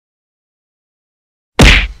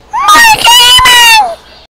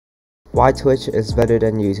Why Twitch is better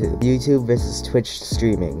than YouTube. YouTube versus Twitch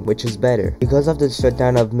streaming, which is better? Because of the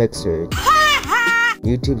shutdown of Mixer,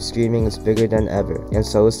 YouTube streaming is bigger than ever, and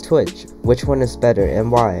so is Twitch. Which one is better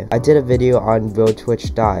and why? I did a video on will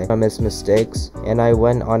Twitch die from its mistakes, and I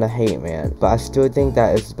went on a hate rant, but I still think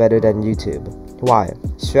that it's better than YouTube. Why?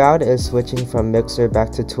 Shroud is switching from Mixer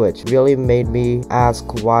back to Twitch really made me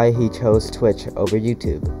ask why he chose Twitch over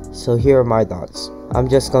YouTube. So here are my thoughts. I'm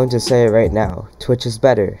just going to say it right now. Twitch is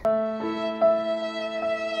better.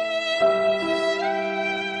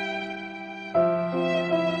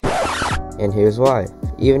 And here's why.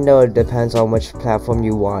 Even though it depends on which platform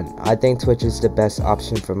you want, I think Twitch is the best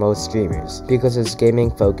option for most streamers, because it's gaming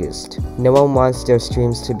focused. No one wants their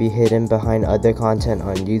streams to be hidden behind other content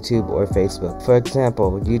on YouTube or Facebook. For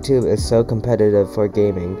example, YouTube is so competitive for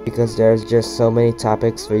gaming because there's just so many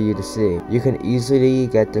topics for you to see. You can easily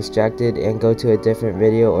get distracted and go to a different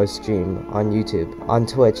video or stream on YouTube. On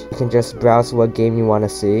Twitch, you can just browse what game you want to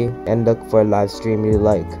see and look for a live stream you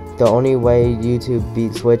like. The only way YouTube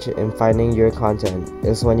beats Twitch in finding your content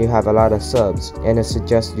is when you have a lot of subs and it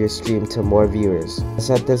suggests your stream to more viewers. I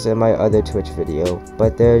said this in my other Twitch video,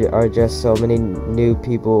 but there are just so many new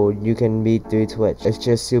people you can meet through Twitch. It's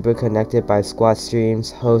just super connected by squad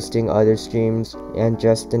streams, hosting other streams, and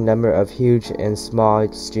just the number of huge and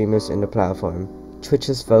small streamers in the platform.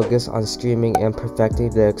 Twitch's focus on streaming and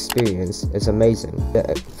perfecting the experience is amazing.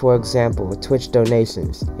 For example, Twitch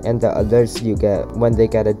donations and the alerts you get when they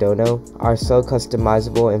get a dono are so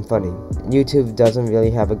customizable and funny. YouTube doesn't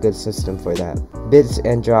really have a good system for that. Bits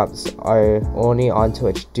and drops are only on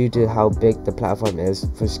Twitch due to how big the platform is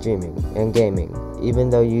for streaming and gaming.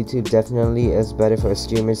 Even though YouTube definitely is better for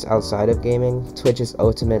streamers outside of gaming, Twitch is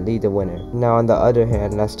ultimately the winner. Now on the other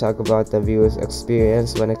hand, let's talk about the viewer's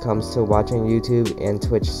experience when it comes to watching YouTube and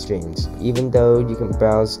Twitch streams. Even though you can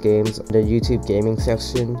browse games in the YouTube gaming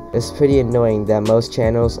section, it's pretty annoying that most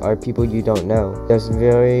channels are people you don't know. There's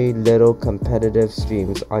very little competitive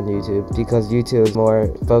streams on YouTube because YouTube is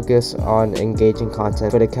more focused on engaging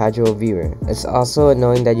content for the casual viewer. It's also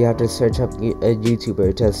annoying that you have to search up a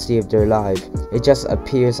YouTuber to see if they're live. It just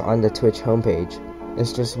appears on the Twitch homepage.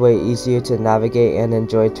 It's just way easier to navigate and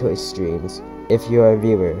enjoy Twitch streams if you're a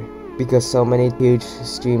viewer, because so many huge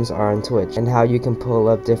streams are on Twitch, and how you can pull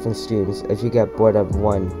up different streams if you get bored of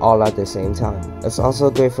one all at the same time. It's also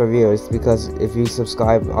great for viewers because if you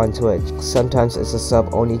subscribe on Twitch, sometimes it's a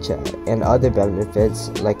sub-only chat and other benefits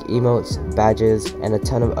like emotes, badges, and a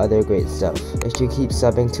ton of other great stuff. If you keep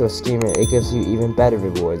subbing to a streamer, it gives you even better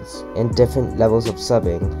rewards and different levels of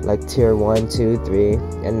subbing like tier 1, 2, 3,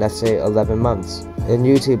 and let's say 11 months. In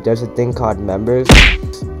YouTube, there's a thing called members,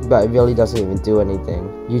 but it really doesn't even do anything.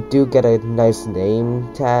 You do get a nice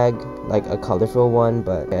name tag, like a colorful one,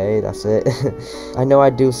 but okay, that's it. I know I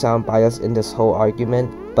do sound biased in this whole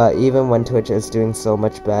argument, but even when Twitch is doing so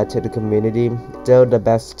much bad to the community, still the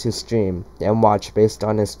best to stream and watch based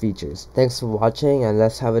on its features. Thanks for watching, and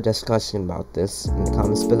let's have a discussion about this in the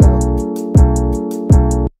comments below.